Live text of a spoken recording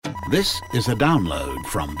This is a download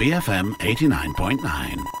from BFM 89.9,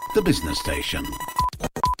 the business station.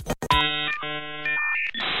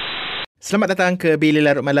 Selamat datang ke Bilik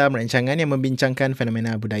Larut Malam, rancangan yang membincangkan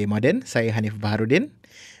fenomena budaya moden. Saya Hanif Baharudin.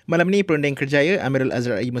 Malam ini Perunding Kerjaya Amirul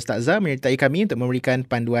Azrai Mustazah menyertai kami untuk memberikan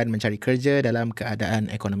panduan mencari kerja dalam keadaan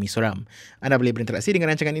ekonomi suram. Anda boleh berinteraksi dengan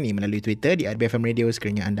rancangan ini melalui Twitter di @BFM Radio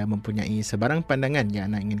sekiranya anda mempunyai sebarang pandangan yang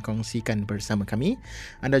anda ingin kongsikan bersama kami.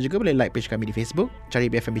 Anda juga boleh like page kami di Facebook, cari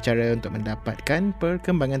BFM Bicara untuk mendapatkan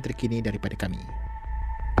perkembangan terkini daripada kami.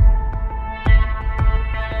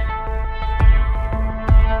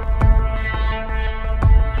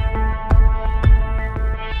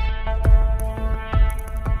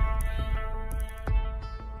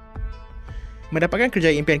 Mendapatkan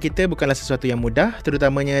kerjaya impian kita bukanlah sesuatu yang mudah,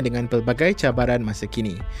 terutamanya dengan pelbagai cabaran masa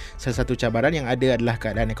kini. Salah satu cabaran yang ada adalah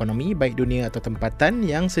keadaan ekonomi, baik dunia atau tempatan,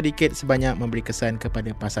 yang sedikit sebanyak memberi kesan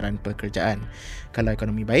kepada pasaran pekerjaan. Kalau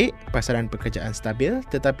ekonomi baik, pasaran pekerjaan stabil,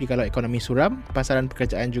 tetapi kalau ekonomi suram, pasaran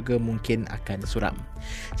pekerjaan juga mungkin akan suram.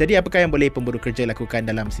 Jadi apakah yang boleh pemburu kerja lakukan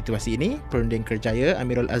dalam situasi ini? Perunding Kerjaya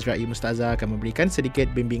Amirul Azrai Mustazah akan memberikan sedikit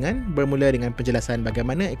bimbingan bermula dengan penjelasan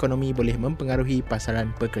bagaimana ekonomi boleh mempengaruhi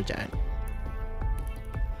pasaran pekerjaan.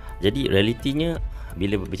 Jadi realitinya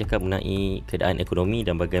bila bercakap mengenai keadaan ekonomi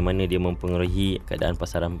dan bagaimana dia mempengaruhi keadaan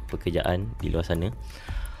pasaran pekerjaan di luar sana,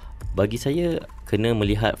 bagi saya kena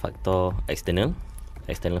melihat faktor external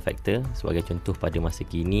factor. Sebagai contoh, pada masa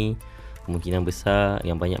kini kemungkinan besar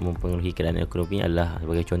yang banyak mempengaruhi keadaan ekonomi adalah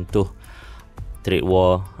sebagai contoh trade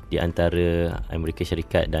war di antara Amerika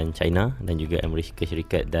Syarikat dan China, dan juga Amerika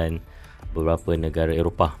Syarikat dan beberapa negara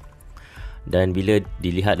Eropah. Dan bila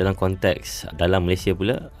dilihat dalam konteks dalam Malaysia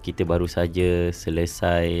pula, kita baru saja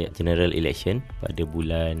selesai general election pada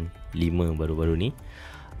bulan 5 baru-baru ni.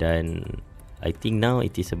 Dan I think now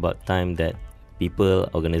it is about time that people,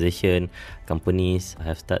 organisation, companies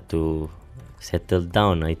have start to settle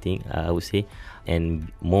down, I think, I would say, and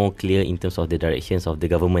more clear in terms of the directions of the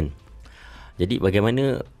government. Jadi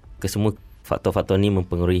bagaimana kesemua faktor-faktor ni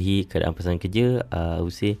mempengaruhi keadaan pasaran kerja, I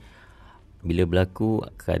would say, bila berlaku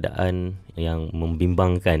keadaan yang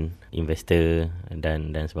membimbangkan investor dan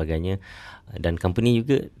sebagainya, dan company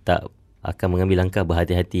juga tak akan mengambil langkah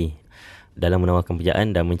berhati-hati dalam menawarkan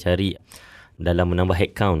pekerjaan dan mencari dalam menambah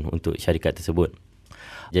headcount untuk syarikat tersebut.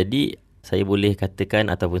 Jadi saya boleh katakan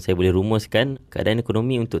ataupun saya boleh rumuskan keadaan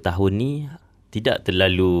ekonomi untuk tahun ni tidak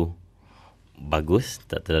terlalu bagus,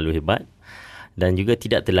 tak terlalu hebat, dan juga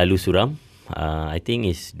tidak terlalu suram. I think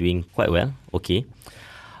is doing quite well, okay.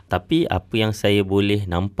 Tapi apa yang saya boleh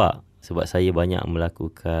nampak, sebab saya banyak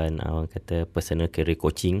melakukan orang kata personal career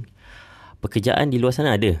coaching, pekerjaan di luar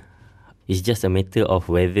sana ada. It's just a matter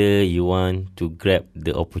of whether you want to grab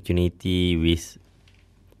the opportunity with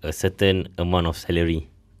a certain amount of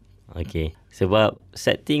salary. Okay. Sebab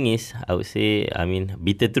sad thing is, I would say,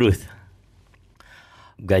 bitter truth,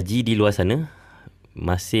 gaji di luar sana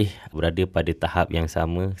masih berada pada tahap yang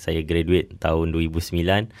sama. Saya graduate tahun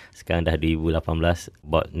 2009, sekarang dah 2018,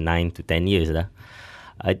 about 9 to 10 years dah.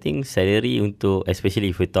 I think salary untuk,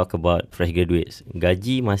 especially if we talk about fresh graduates,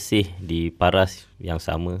 gaji masih di paras yang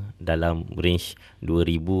sama dalam range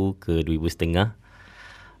 2,000 ke 2,500.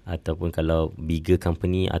 Ataupun kalau bigger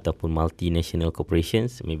company ataupun multinational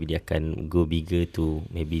corporations, maybe dia akan go bigger to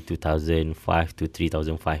maybe 2,500 to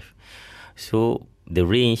 3,500. So the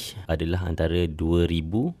range adalah antara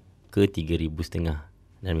 2,000 ke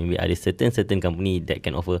 3,500. Dan maybe ada certain company that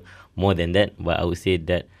can offer more than that, but I would say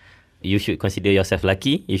that you should consider yourself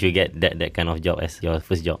lucky if you get that kind of job as your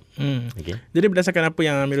first job. Okay. Jadi berdasarkan apa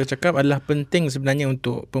yang Amirul cakap, adalah penting sebenarnya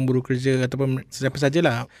untuk pemburu kerja ataupun siapa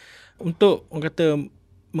sajalah untuk orang kata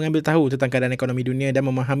mengambil tahu tentang keadaan ekonomi dunia dan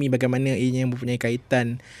memahami bagaimana ianya mempunyai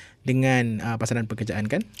kaitan dengan pasaran pekerjaan,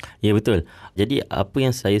 kan? Ya, betul. Jadi apa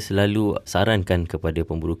yang saya selalu sarankan kepada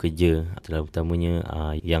pemburu kerja, terutamanya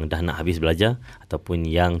yang dah nak habis belajar ataupun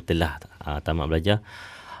yang telah tamat belajar,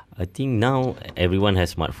 I think now everyone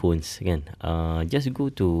has smartphones, kan? Just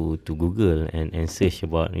go to Google and search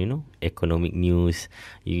about economic news.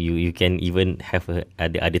 You can even have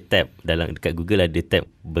ada tab dekat Google, ada tab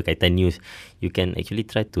berkaitan news. You can actually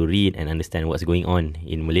try to read and understand what's going on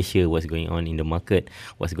in Malaysia, what's going on in the market,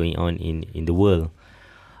 what's going on in the world.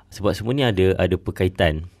 Sebab semua ni ada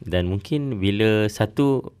perkaitan, dan mungkin bila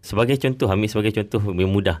sebagai contoh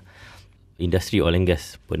yang mudah, industri oil and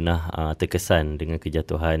gas pernah terkesan dengan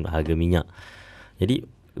kejatuhan harga minyak. Jadi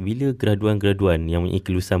bila graduan-graduan yang mempunyai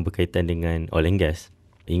kelulusan berkaitan dengan oil and gas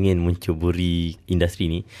ingin mencuburi industri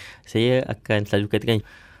ni, saya akan selalu katakan,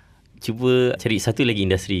 cuba cari satu lagi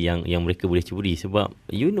industri yang mereka boleh cuburi. Sebab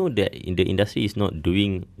you know that in the industry is not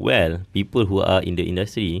doing well. People who are in the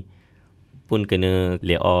industry pun kena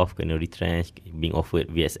lay off, kena retrench, being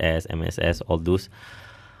offered VSS, MSS, all those.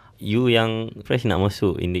 You yang fresh nak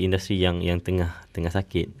masuk in the industry yang tengah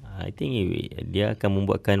sakit, I think dia akan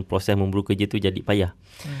membuatkan proses memburu kerja tu jadi payah.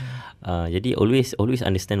 Jadi always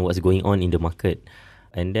understand what's going on in the market,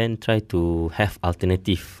 and then try to have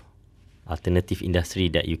alternative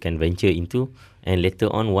industry that you can venture into, and later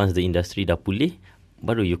on once the industry dah pulih,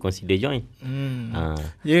 baru you consider join.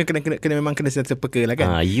 Ya, kena memang kena sentiasa peka lah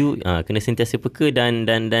kan. You kena sentiasa peka dan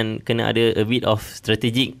kena ada a bit of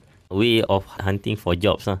strategic way of hunting for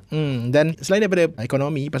jobs lah. Dan selain daripada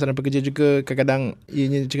ekonomi, pasaran pekerja juga kadang-kadang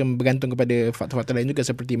ianya juga bergantung kepada faktor-faktor lain juga,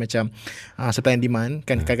 seperti macam supply and demand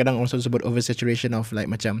kan. Kadang-kadang orang sebut oversaturation of like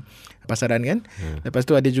macam pasaran kan. Lepas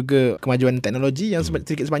tu ada juga kemajuan teknologi yang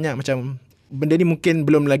sedikit sebanyak macam benda ni mungkin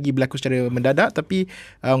belum lagi berlaku secara mendadak, tapi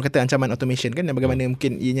orang kata ancaman automation kan, dan bagaimana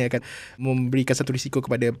mungkin ianya akan memberikan satu risiko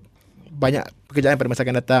kepada banyak pekerjaan pada masa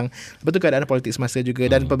akan datang. Lepas tu keadaan politik semasa juga,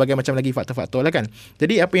 dan pelbagai macam lagi faktor-faktor lah kan.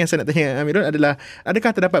 Jadi apa yang saya nak tanya Amirul adalah,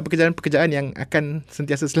 adakah terdapat pekerjaan-pekerjaan yang akan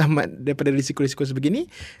sentiasa selamat daripada risiko-risiko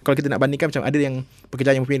sebegini? Kalau kita nak bandingkan, macam ada yang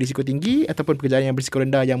pekerjaan yang mempunyai risiko tinggi ataupun pekerjaan yang berisiko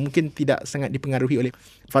rendah yang mungkin tidak sangat dipengaruhi oleh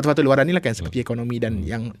faktor-faktor luaran ni lah kan, seperti ekonomi dan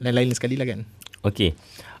yang lain-lain sekali lah kan. Okay,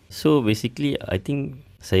 so basically I think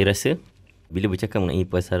saya rasa bila bercakap mengenai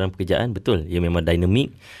pasaran pekerjaan, betul, ia memang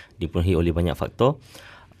dinamik, dipenuhi oleh banyak faktor.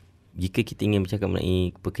 Jika kita ingin bercakap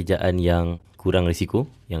mengenai pekerjaan yang kurang risiko,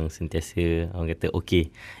 yang sentiasa orang kata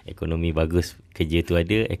okey, ekonomi bagus kerja tu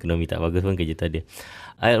ada, ekonomi tak bagus pun kerja tu ada,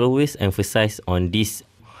 I always emphasize on this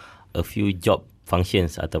a few job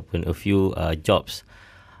functions ataupun a few jobs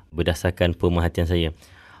berdasarkan pemerhatian saya.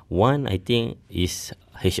 One, I think is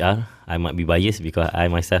HR. I might be biased because I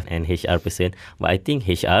myself an HR person, but I think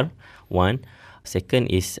HR, one. Second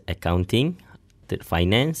is accounting. Third,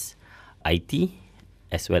 finance, IT,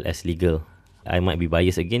 as well as legal. I might be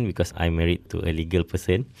biased again because I'm married to a legal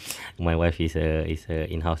person. My wife is a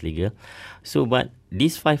in-house legal. So, but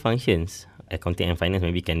these 5 functions, accounting and finance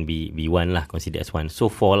maybe can be one lah, considered as one.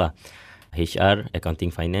 So 4 lah. HR,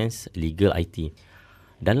 accounting, finance, legal, IT.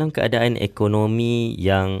 Dalam keadaan ekonomi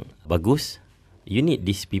yang bagus, you need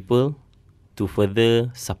these people to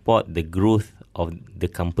further support the growth of the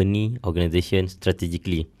company, organisation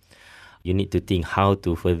strategically. You need to think how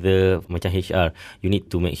to further, macam HR, you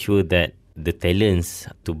need to make sure that the talents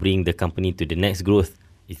to bring the company to the next growth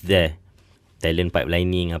is there. Talent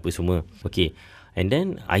pipelining, apa semua. Okay. And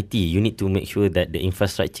then IT, you need to make sure that the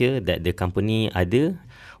infrastructure that the company ada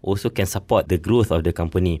also can support the growth of the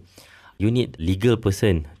company. You need legal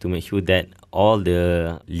person to make sure that all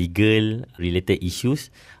the legal related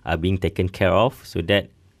issues are being taken care of, so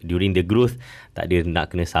that during the growth, tak ada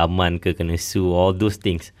nak kena saman ke, kena sue, all those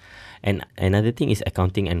things. And another thing is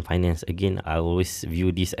accounting and finance. Again, I always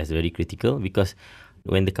view this as very critical, because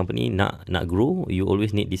when the company nak grow, you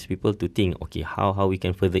always need these people to think, okay, how we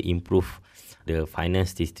can further improve the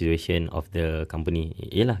finance situation of the company.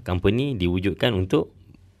 Yalah, company diwujudkan untuk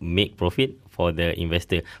make profit for the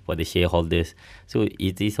investor, for the shareholders. So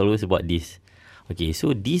it is always about this. Okay,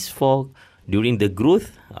 so these 4 during the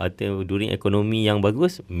growth atau during ekonomi yang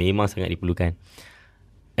bagus memang sangat diperlukan.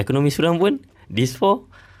 Ekonomi suram pun these 4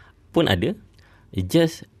 pun ada.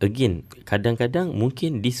 Just again, kadang-kadang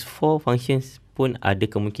mungkin these 4 functions pun ada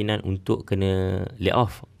kemungkinan untuk kena lay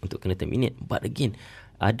off, untuk kena terminate. But again,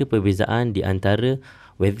 ada perbezaan di antara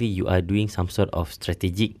whether you are doing some sort of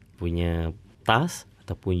strategic punya task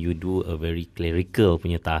ataupun you do a very clerical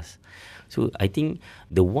punya task. So I think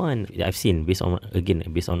the one that I've seen based on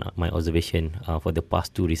my observation for the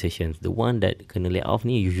past 2 recessions, the one that kena lay off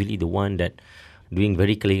ni usually the one that doing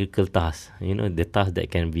very clerical tasks, the task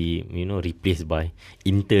that can be, replaced by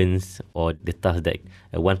interns, or the task that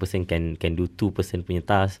one person can do 2 person punya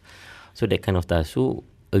task. So that kind of task. So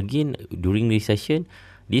again, during recession,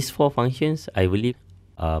 these 4 functions I believe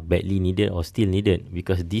are badly needed or still needed,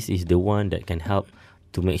 because this is the one that can help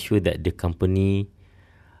to make sure that the company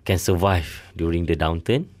can survive during the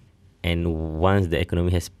downturn, and once the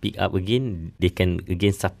economy has picked up again, they can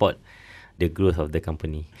again support the growth of the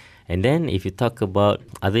company. And then if you talk about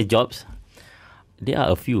other jobs, there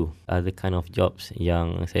are a few other kind of jobs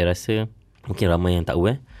yang saya rasa mungkin ramai yang tak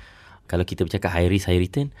aware. Kalau kita bercakap high risk, high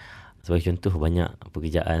return, sebagai contoh, banyak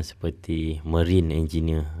pekerjaan seperti marine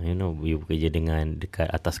engineer. You bekerja dengan dekat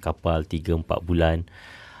atas kapal 3-4 bulan,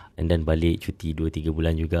 and then balik cuti 2-3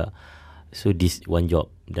 bulan juga. So this one job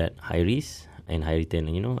that high risk and high return,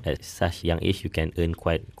 at such young age you can earn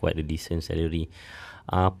quite a decent salary.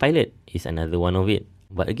 Pilot is another one of it.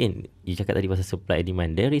 But again, you cakap tadi pasal supply and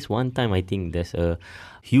demand. There is one time I think there's a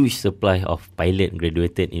huge supply of pilot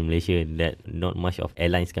graduated in Malaysia that not much of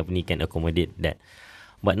airlines company can accommodate that.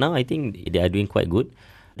 But now I think they are doing quite good.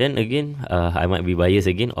 Then again, I might be biased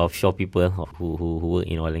again. Offshore people who work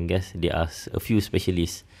in oil and gas, there are a few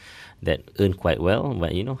specialists that earn quite well, but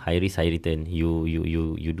high risk, high return.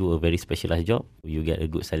 You do a very specialized job, you get a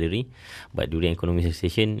good salary, but during economic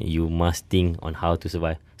recession, you must think on how to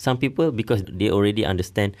survive. Some people, because they already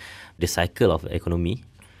understand the cycle of the economy,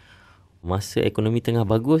 masa ekonomi tengah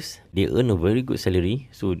bagus, they earn a very good salary,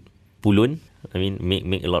 so pulun,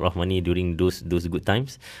 make a lot of money during those good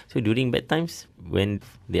times. So during bad times, when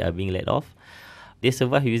they are being let off, they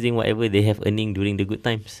survive using whatever they have earning during the good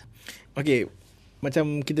times. Okay,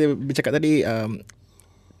 macam kita bercakap tadi,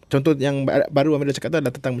 contoh yang baru Amirul cakap tu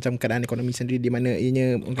adalah tentang macam keadaan ekonomi sendiri, di mana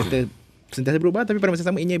ianya kata sentiasa berubah, tapi pada masa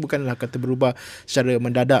sama ianya bukanlah kata berubah secara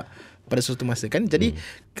mendadak pada suatu masa kan. Jadi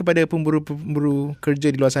kepada pemburu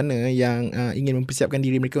kerja di luar sana yang ingin mempersiapkan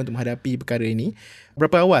diri mereka untuk menghadapi perkara ini,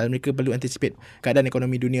 berapa awal mereka perlu anticipate keadaan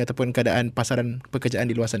ekonomi dunia ataupun keadaan pasaran pekerjaan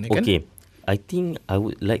di luar sana kan? Okay, I think I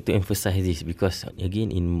would like to emphasize this because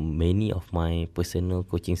again, in many of my personal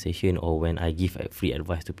coaching session or when I give free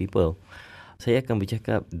advice to people, saya akan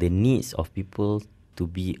bercakap the needs of people to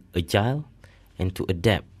be agile and to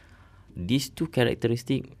adapt. These two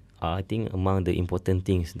characteristics are, I think, among the important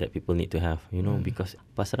things that people need to have, because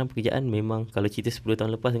pasaran pekerjaan memang, kalau cerita 10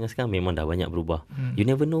 tahun lepas dengan sekarang, memang dah banyak berubah. You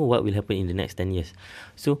never know what will happen in the next 10 years.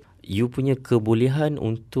 So, you punya kebolehan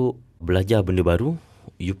untuk belajar benda baru,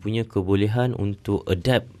 you punya kebolehan untuk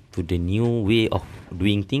adapt to the new way of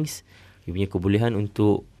doing things, you punya kebolehan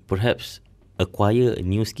untuk perhaps acquire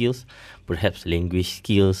new skills, perhaps language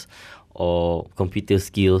skills or computer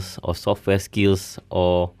skills or software skills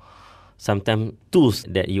or sometimes tools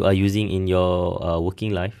that you are using in your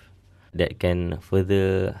working life that can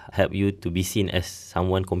further help you to be seen as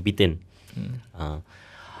someone competent.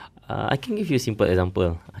 I can give you a simple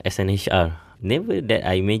example. As an HR, never that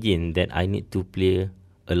I imagine that I need to play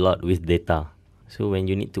a lot with data. So when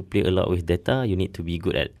you need to play a lot with data, you need to be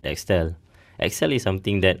good at Excel. Excel is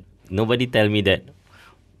something that nobody tell me that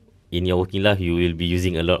in your working life you will be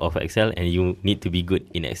using a lot of Excel and you need to be good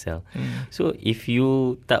in Excel. So if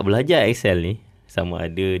you tak belajar Excel ni, sama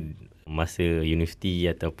ada masa universiti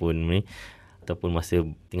ataupun masa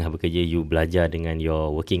tengah bekerja, you belajar dengan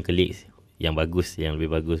your working colleagues yang lebih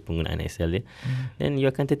bagus penggunaan Excel dia, then you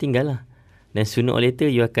akan tertinggal lah. Then sooner or later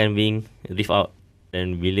you akan being drift out.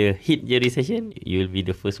 Dan bila hit je recession, you will be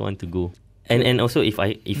the first one to go. And also if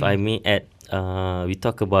I may add, we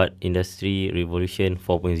talk about industry revolution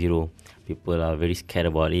 4.0. People are very scared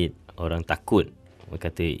about it. Orang takut,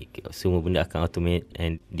 kata semua benda akan automate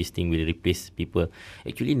and this thing will replace people.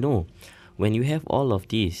 Actually no. When you have all of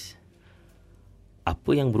this,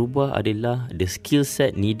 apa yang berubah adalah the skill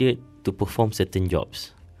set needed to perform certain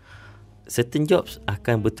jobs. Certain jobs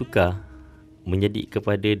akan bertukar menjadi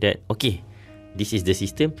kepada that, okay, this is the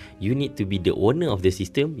system. You need to be the owner of the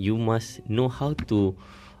system. You must know how to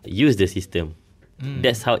use the system.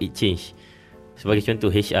 That's how it change. Sebagai contoh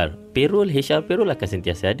HR payroll akan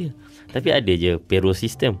sentiasa ada, tapi ada je payroll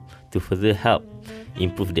system to further help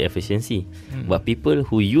improve the efficiency. But people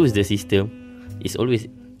who use the system is always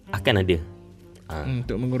akan ada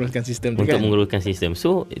untuk menguruskan sistem tu untuk kan? menguruskan sistem.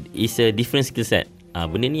 So it's a different skill set.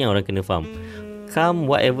 Benda ni yang orang kena faham. Come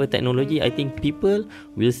whatever technology, I think people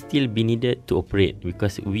will still be needed to operate,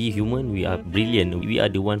 because we human, we are brilliant. We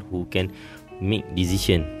are the one who can make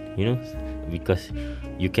decision, because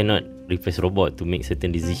you cannot replace robot to make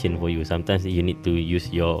certain decision for you. Sometimes you need to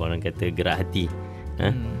use your, orang kata, gerak hati,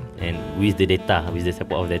 and with the data, with the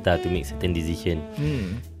support of data to make certain decision.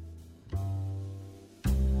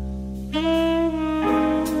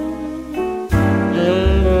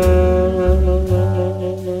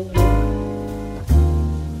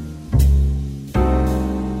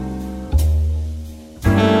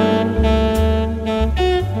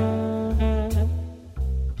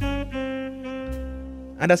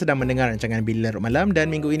 Anda sedang mendengar rancangan Bila Larut Malam, dan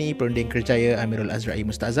minggu ini Perunding Kerjaya Amirul Azrai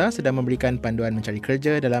Mustazah sedang memberikan panduan mencari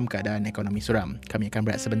kerja dalam keadaan ekonomi suram. Kami akan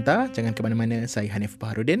berehat sebentar, jangan ke mana-mana. Saya Hanif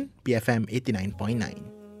Baharudin, BFM 89.9.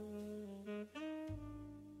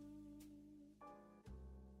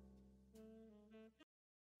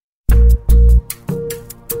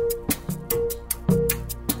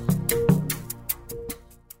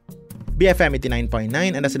 BFM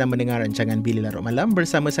 89.9, anda sedang mendengar rancangan Bila Larut Malam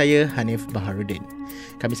bersama saya, Hanif Baharudin.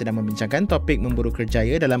 Kami sedang membincangkan topik memburu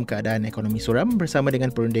kerjaya dalam keadaan ekonomi suram bersama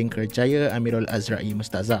dengan Perunding Kerjaya Amirul Azrai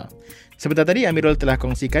Mustazah. Sebentar tadi, Amirul telah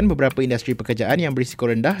kongsikan beberapa industri pekerjaan yang berisiko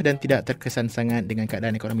rendah dan tidak terkesan sangat dengan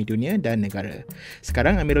keadaan ekonomi dunia dan negara.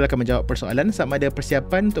 Sekarang, Amirul akan menjawab persoalan sama ada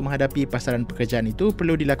persiapan untuk menghadapi pasaran pekerjaan itu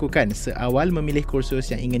perlu dilakukan seawal memilih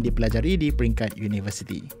kursus yang ingin dipelajari di peringkat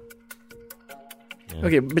universiti.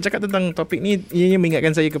 Okey, bercakap tentang topik ni, ianya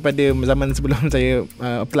mengingatkan saya kepada zaman sebelum saya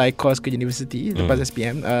apply course ke universiti lepas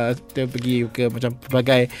SPM. Kita pergi ke macam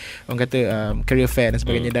pelbagai orang kata career fair dan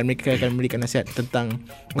sebagainya, dan mereka akan memberikan nasihat tentang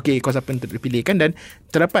okey, course apa yang terpilih kan, dan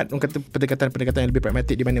terdapat orang kata pendekatan yang lebih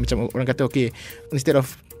pragmatik di mana macam orang kata okey, instead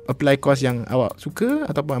of apply course yang awak suka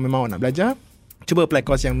ataupun memang awak nak belajar, cuba apply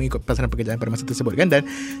course yang mengikut pasaran pekerjaan pada masa tersebut kan.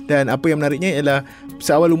 Dan apa yang menariknya ialah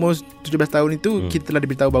seawal umur 17 tahun itu kita telah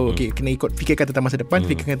diberitahu bahawa okey, kena fikirkan tentang masa depan,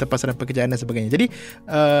 fikirkan tentang pasaran pekerjaan dan sebagainya. Jadi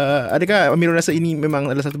adakah Amirul rasa ini memang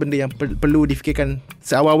adalah satu benda yang perlu difikirkan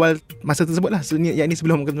seawal-awal masa tersebut lah, yang ini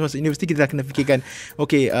sebelum masuk universiti kita dah kena fikirkan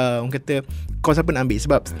okey, orang kata course apa nak ambil,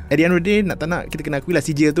 sebab at the end of the day nak tak nak kita kena akui lah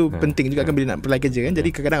sijil tu penting juga kan bila nak apply kerja kan. Jadi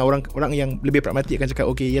kadang-kadang orang yang lebih pragmatik akan cakap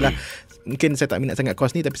okey, yelah mungkin saya tak minat sangat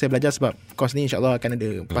course ni, tapi saya belajar sebab course ni InsyaAllah akan ada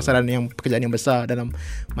pasaran yang pekerjaan yang besar dalam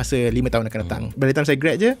masa 5 tahun akan datang. By the time saya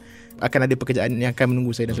grad je akan ada pekerjaan yang akan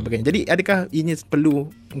menunggu saya dan sebagainya. Jadi adakah ini perlu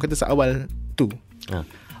kata seawal tu?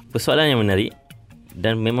 Persoalan yang menarik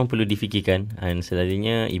dan memang perlu difikirkan, dan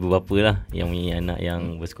selalunya ibu bapa lah yang punya anak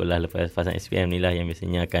yang bersekolah lepas pasaran SPM ni lah yang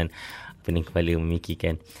biasanya akan pening kepala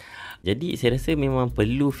memikirkan. Jadi saya rasa memang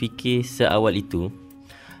perlu fikir seawal itu,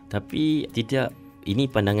 tapi tidak, ini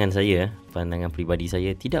pandangan saya, pandangan peribadi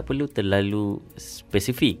saya, tidak perlu terlalu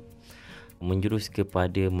spesifik menjurus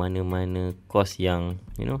kepada mana-mana course yang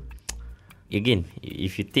again,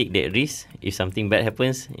 if you take that risk, if something bad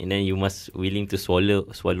happens, and then you must willing to swallow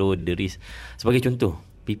the risk. Sebagai contoh,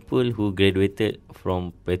 people who graduated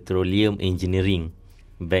from petroleum engineering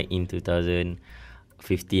back in 2015,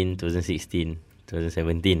 2016,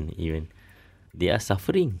 2017 even, they are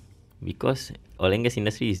suffering because oil and gas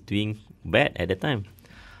industry is doing bad at that time.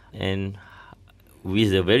 And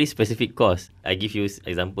with a very specific course, I give you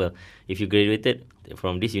example, if you graduated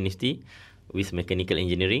from this university with mechanical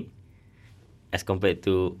engineering as compared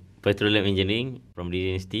to petroleum engineering from this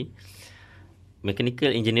university, mechanical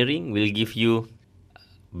engineering will give you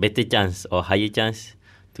better chance or higher chance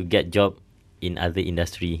to get job in other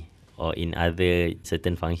industry or in other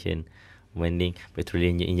certain function when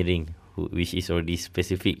petroleum engineering, which is already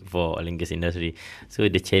specific for oil and gas industry. So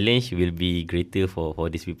the challenge will be greater for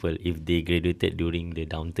these people if they graduated during the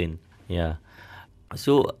downturn.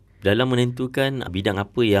 So dalam menentukan bidang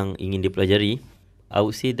apa yang ingin dipelajari, I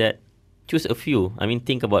would say that choose a few.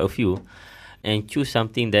 Think about a few and choose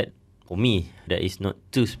something that, for me, that is not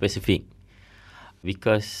too specific,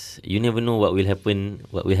 because you never know what will happen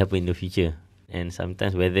in the future. And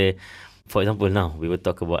sometimes whether, for example, now we will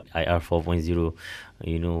talk about IR 4.0.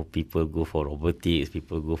 People go for robotics,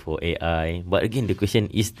 people go for AI. But again, the question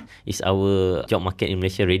is our job market in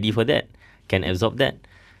Malaysia ready for that? Can absorb that?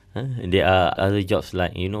 There are other jobs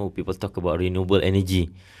like, people talk about renewable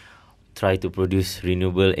energy. Try to produce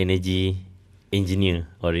renewable energy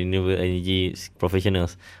engineer or renewable energy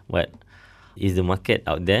professionals. But is the market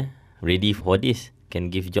out there ready for this?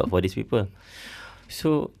 Can give job for these people?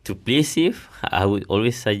 So to play safe, I would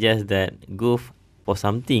always suggest that go for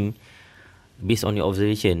something based on your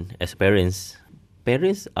observation as parents.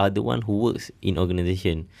 Parents are the one who works in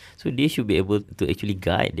organisation, so they should be able to actually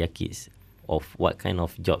guide their kids of what kind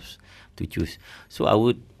of jobs to choose. So I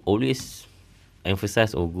would always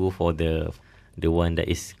emphasize or go for the one that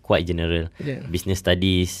is quite general. Business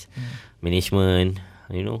studies, management,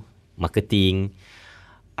 marketing,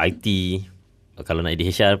 IT. Kalau nak di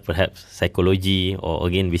HR, perhaps psychology, or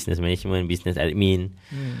again business management, business admin,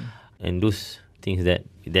 and those things that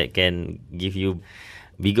can give you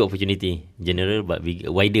bigger opportunity, general but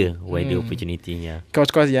wider opportunity.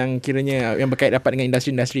 Course-course yang kiranya yang berkait dapat dengan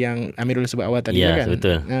industri-industri yang Amirul sebut awal tadi kan.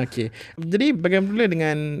 Betul. Okey. Jadi bagaimana pula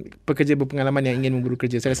dengan pekerja berpengalaman yang ingin memburu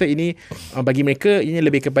kerja? Saya rasa ini bagi mereka ini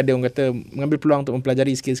lebih kepada orang kata mengambil peluang untuk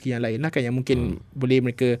mempelajari skill-skill yang lain lah kan, yang mungkin boleh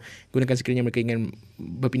mereka gunakan sekiranya mereka ingin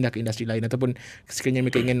berpindah ke industri lain, ataupun sekiranya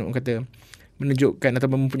mereka ingin orang kata menunjukkan atau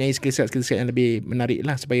mempunyai skill-set yang lebih menarik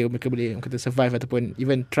lah, supaya mereka boleh kata survive ataupun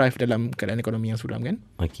even thrive dalam keadaan ekonomi yang suram kan.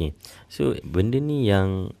 Okay, so benda ni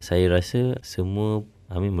yang saya rasa semua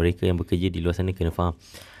mereka yang bekerja di luar sana kena faham.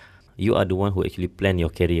 You are the one who actually plan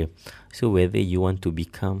your career. So whether you want to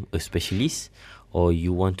become a specialist or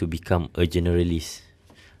you want to become a generalist,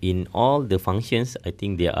 in all the functions, I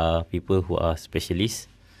think there are people who are specialists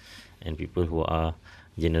and people who are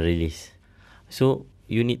generalists. So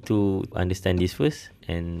you need to understand this first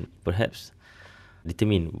and perhaps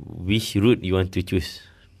determine which route you want to choose.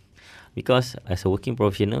 Because as a working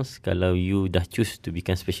professionals, kalau you dah choose to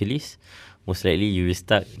become specialist, most likely you will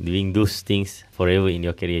start doing those things forever in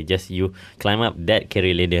your career. Just you climb up that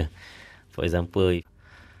career ladder. For example,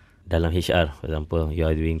 dalam HR, for example, you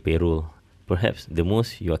are doing payroll. Perhaps the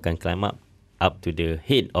most you akan climb up up to the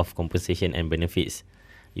head of compensation and benefits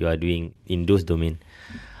you are doing in those domain.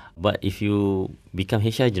 But if you become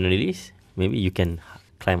HR generalist, maybe you can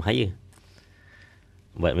climb higher.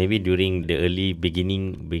 But maybe during the early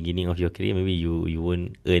beginning of your career, maybe you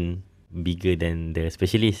won't earn bigger than the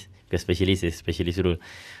specialist, because specialist is specialist role.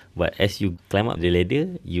 But as you climb up the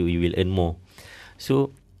ladder, you will earn more.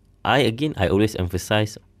 So I always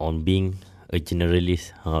emphasize on being a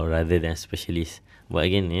generalist rather than specialist. But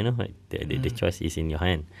again, the choice is in your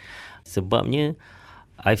hand. Sebabnya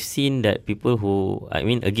I've seen that people who,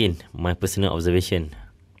 again, my personal observation,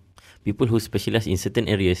 people who specialize in certain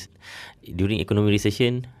areas during economic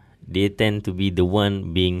recession, they tend to be the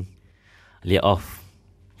one being laid off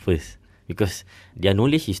first, because their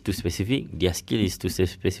knowledge is too specific, their skill is too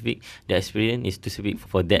specific, their experience is too specific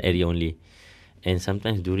for that area only. And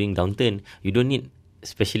sometimes during downturn, you don't need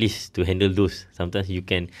specialists to handle those. Sometimes you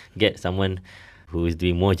can get someone who is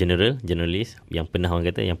doing more generalist, yang pernah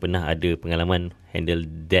ada pengalaman handle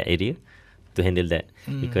that area, to handle that.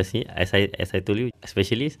 Because as I told you,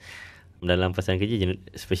 specialist dalam pasaran kerja,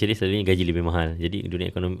 specialist selalunya gaji lebih mahal. Jadi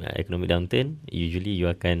during economic downturn, usually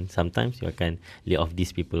sometimes you akan lay off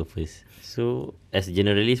these people first. So as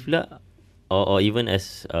generalist pula, or even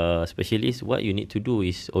as specialist, what you need to do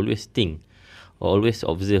is always think or always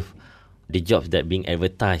observe the jobs that being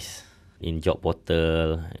advertised in job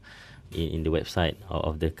portal, in the website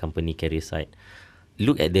of the company career site.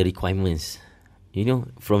 Look at the requirements.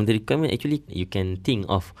 From the requirement, actually you can think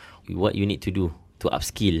of what you need to do to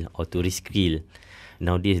upskill or to reskill.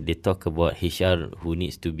 Nowadays they talk about HR who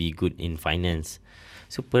needs to be good in finance.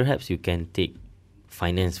 So perhaps you can take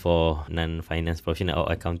finance for non-finance professional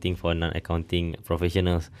or accounting for non-accounting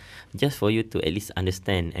professionals, just for you to at least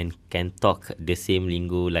understand and can talk the same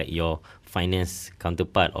lingo like your finance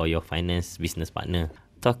counterpart or your finance business partner.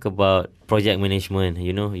 Talk about project management.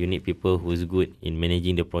 You need people who's good in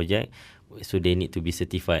managing the project, so they need to be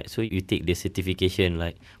certified. So you take the certification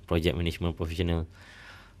like project management professional.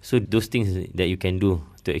 So those things that you can do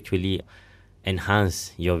to actually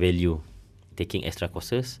enhance your value, taking extra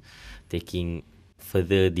courses, taking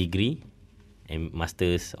further degree and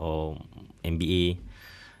masters or MBA,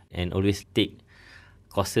 and always take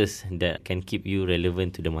courses that can keep you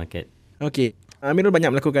relevant to the market. Okay, Amirul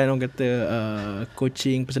banyak melakukan orang kata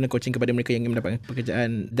personal coaching kepada mereka yang ingin mendapatkan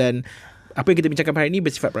pekerjaan, dan apa yang kita bincangkan hari ini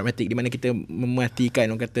bersifat pragmatik, di mana kita mematikan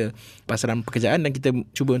orang kata pasaran pekerjaan dan kita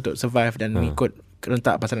cuba untuk survive dan mengikut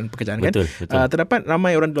rentak pasaran pekerjaan. Betul. Terdapat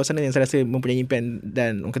ramai orang di luar sana yang saya rasa mempunyai impian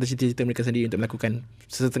dan orang kata cita-cita mereka sendiri untuk melakukan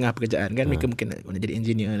sesetengah pekerjaan kan. Mereka mungkin nak jadi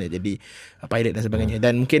engineer, nak jadi pilot dan sebagainya,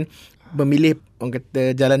 dan mungkin memilih orang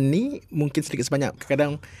kata jalan ni mungkin sedikit sebanyak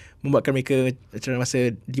kadang-kadang membuatkan mereka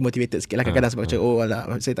rasa demotivated sikit lah kadang-kadang, sebab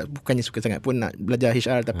saya bukannya suka sangat pun nak belajar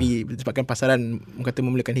HR, tapi sebabkan pasaran orang kata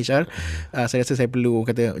memerlukan HR, saya rasa saya perlu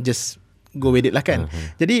orang kata just go with it lah kan.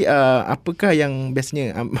 Jadi apakah yang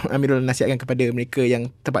biasanya Amirul nasihatkan kepada mereka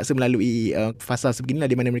yang terpaksa melalui fasa sebeginilah,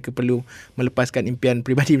 di mana mereka perlu melepaskan impian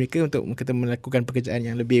peribadi mereka untuk kata melakukan pekerjaan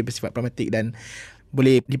yang lebih bersifat pragmatik dan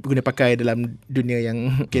boleh diguna pakai dalam dunia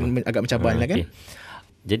yang mungkin agak mencabar lah kan.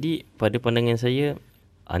 Jadi pada pandangan saya,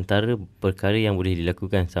 antara perkara yang boleh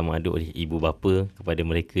dilakukan sama ada oleh ibu bapa kepada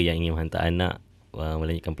mereka yang ingin menghantar anak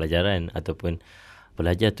melanjutkan pelajaran ataupun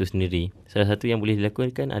pelajar tu sendiri, salah satu yang boleh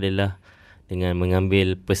dilakukan adalah dengan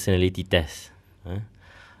mengambil personality test.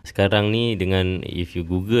 Sekarang ni dengan if you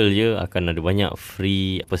Google je akan ada banyak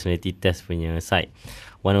free personality test punya site.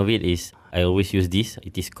 One of it is, I always use this,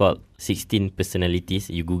 it is called 16 personalities.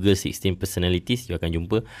 You Google 16 personalities, you akan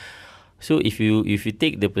jumpa. So if you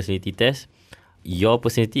take the personality test, your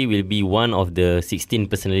personality will be one of the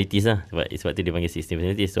 16 personalities lah. Sebab tu dia panggil 16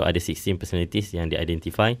 personalities. So ada 16 personalities yang dia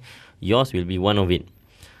identify. Yours will be one of it.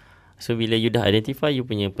 So bila you dah identify you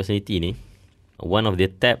punya personality ni, one of the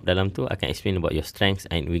tab dalam tu akan explain about your strengths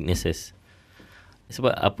and weaknesses.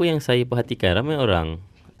 Sebab apa yang saya perhatikan, ramai orang,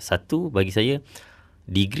 satu bagi saya,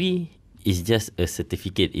 degree is just a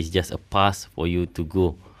certificate, is just a pass for you to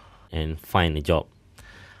go and find a job.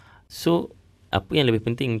 So apa yang lebih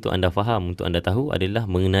penting untuk anda faham, untuk anda tahu adalah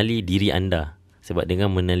mengenali diri anda. Sebab dengan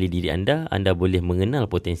mengenali diri anda, anda boleh mengenal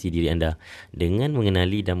potensi diri anda. Dengan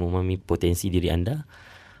mengenali dan memahami potensi diri anda,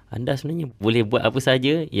 anda sebenarnya boleh buat apa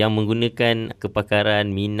saja yang menggunakan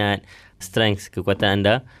kepakaran, minat, strength, kekuatan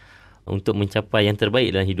anda untuk mencapai yang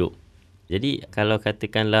terbaik dalam hidup. Jadi kalau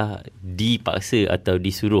katakanlah dipaksa atau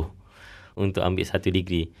disuruh untuk ambil satu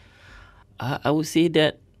degree, I would say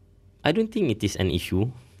that I don't think it is an issue.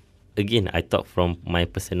 Again, I talk from my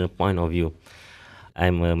personal point of view.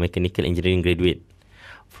 I'm a mechanical engineering graduate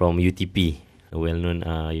from UTP, a well-known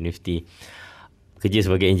university. Kerja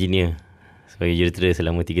sebagai engineer, sebagai jurutera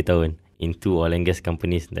selama 3 tahun. into oil and gas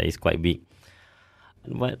companies that is quite big.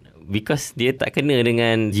 But because dia tak kena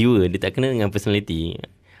dengan jiwa, dia tak kena dengan personality,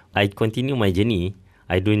 I continue my journey.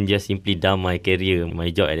 I don't just simply dump my career,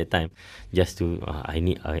 my job at the time, just to I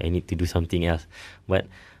need to do something else. But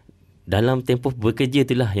dalam tempoh bekerja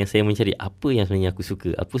itulah yang saya mencari apa yang sebenarnya aku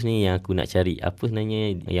suka, apa sebenarnya yang aku nak cari, apa sebenarnya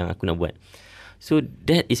yang aku nak buat. So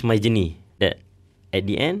that is my journey. That at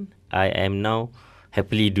the end, I am now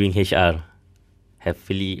happily doing HR,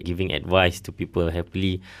 happily giving advice to people,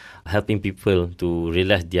 happily helping people to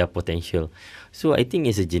realize their potential. So I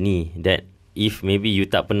think it's a journey that if maybe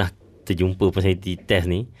you tak pernah terjumpa personality test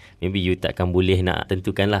ni, maybe you takkan boleh nak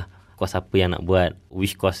tentukan lah course apa yang nak buat,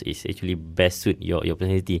 which course is actually best suit your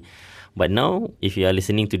personality. But now, if you are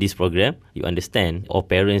listening to this program, you understand, or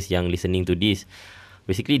parents yang listening to this,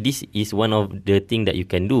 basically this is one of the thing that you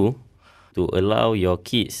can do to allow your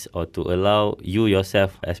kids or to allow you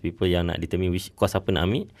yourself as people yang nak determine which course apa nak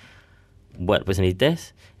ambil, buat personality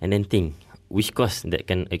test and then think which course that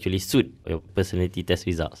can actually suit your personality test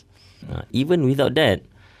results. Even without that,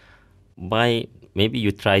 by maybe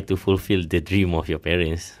you try to fulfill the dream of your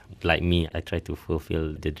parents. Like me, I try to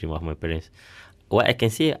fulfill the dream of my parents. What I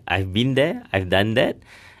can say, I've been there, I've done that,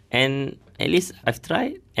 and at least I've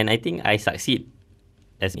tried, and I think I succeed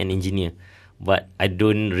as an engineer. But I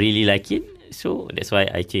don't really like it, so that's why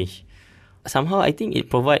I changed. Somehow, I think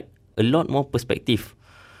it provides a lot more perspective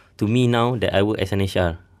to me now that I work as an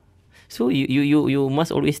HR. So you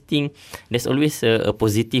must always think there's always a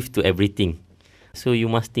positive to everything. So you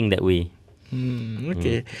must think that way.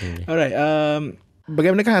 Okay. Alright.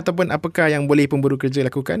 Bagaimanakah ataupun apakah yang boleh pemburu kerja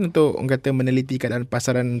lakukan untuk orang kata meneliti keadaan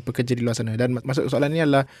pasaran pekerja di luar sana? Dan maksud soalan ini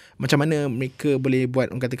adalah macam mana mereka boleh buat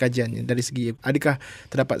orang kata kajian dari segi adakah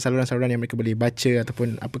terdapat saluran-saluran yang mereka boleh baca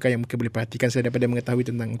ataupun apakah yang mereka boleh perhatikan selain daripada mengetahui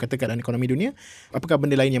tentang orang kata keadaan ekonomi dunia? Apakah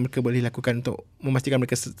benda lain yang mereka boleh lakukan untuk memastikan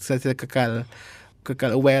mereka sentiasa kekal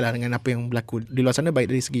aware lah dengan apa yang berlaku di luar sana, baik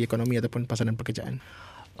dari segi ekonomi ataupun pasaran pekerjaan?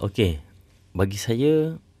 Okay, bagi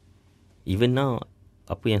saya even now,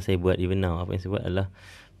 apa yang saya buat adalah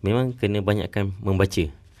memang kena banyakkan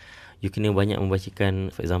membaca. You kena banyak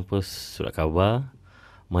membacakan, for example, surat khabar,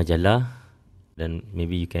 majalah, dan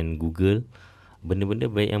maybe you can Google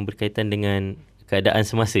benda-benda baik yang berkaitan dengan keadaan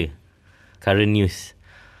semasa, current news.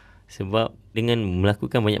 Sebab dengan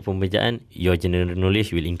melakukan banyak pembacaan, your general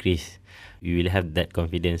knowledge will increase. You will have that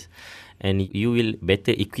confidence, and you will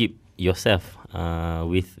better equip yourself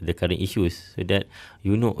with the current issues, so that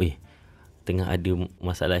you know, tengah ada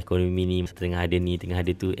masalah ekonomi ni, tengah ada ni, tengah ada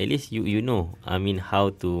tu. At least you know, I mean, how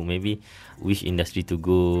to maybe which industry to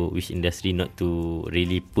go, which industry not to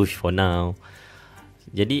really push for now.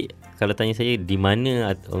 Jadi kalau tanya saya di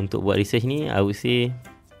mana untuk buat research ni, I would say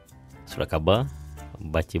surat khabar,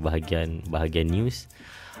 baca bahagian news,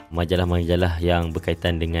 majalah-majalah yang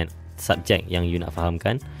berkaitan dengan subjek yang you nak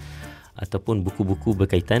fahamkan, ataupun buku-buku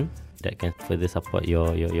berkaitan that can further support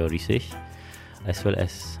your research, as well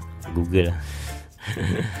as Google.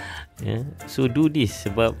 Yeah. So do this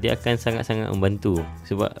sebab dia akan sangat-sangat membantu.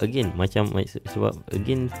 Sebab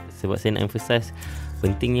saya nak emphasize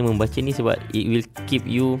pentingnya membaca ni, sebab it will keep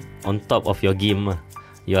you on top of your game.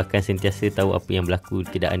 You akan sentiasa tahu apa yang berlaku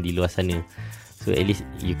keadaan di luar sana. So at least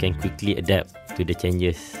you can quickly adapt to the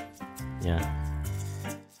changes. Yeah.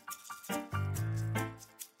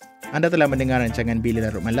 Anda telah mendengar rancangan Bila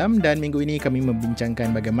Larut Malam, dan minggu ini kami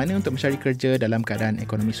membincangkan bagaimana untuk mencari kerja dalam keadaan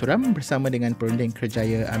ekonomi suram bersama dengan Perunding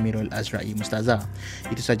Kerjaya Amirul Azrai Mustaza.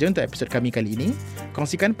 Itu saja untuk episod kami kali ini.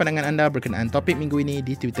 Kongsikan pandangan anda berkenaan topik minggu ini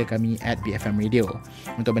di Twitter kami @BFM Radio.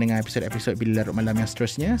 Untuk mendengar episod-episod Bila Larut Malam yang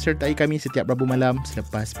seterusnya, sertai kami setiap Rabu malam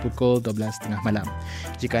selepas pukul 12.30 malam.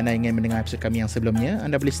 Jika anda ingin mendengar episod kami yang sebelumnya,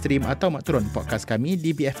 anda boleh stream atau mak turun podcast kami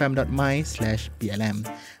di bfm.my/blm.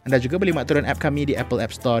 Anda juga boleh mak turun app kami di Apple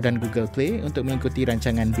App Store dan Google Play untuk mengikuti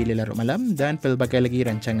rancangan Bila Larut Malam dan pelbagai lagi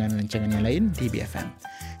rancangan-rancangan yang lain di BFM.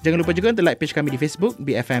 Jangan lupa juga untuk like page kami di Facebook,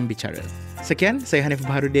 BFM Bicara. Sekian, saya Hanif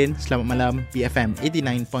Baharudin. Selamat malam, BFM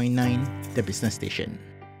 89.9, The Business Station.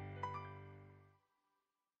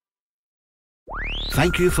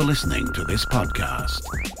 Thank you for listening to this podcast.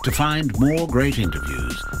 To find more great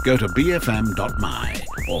interviews, go to bfm.my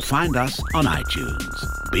or find us on iTunes.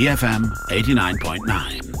 BFM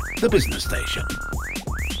 89.9, The Business Station.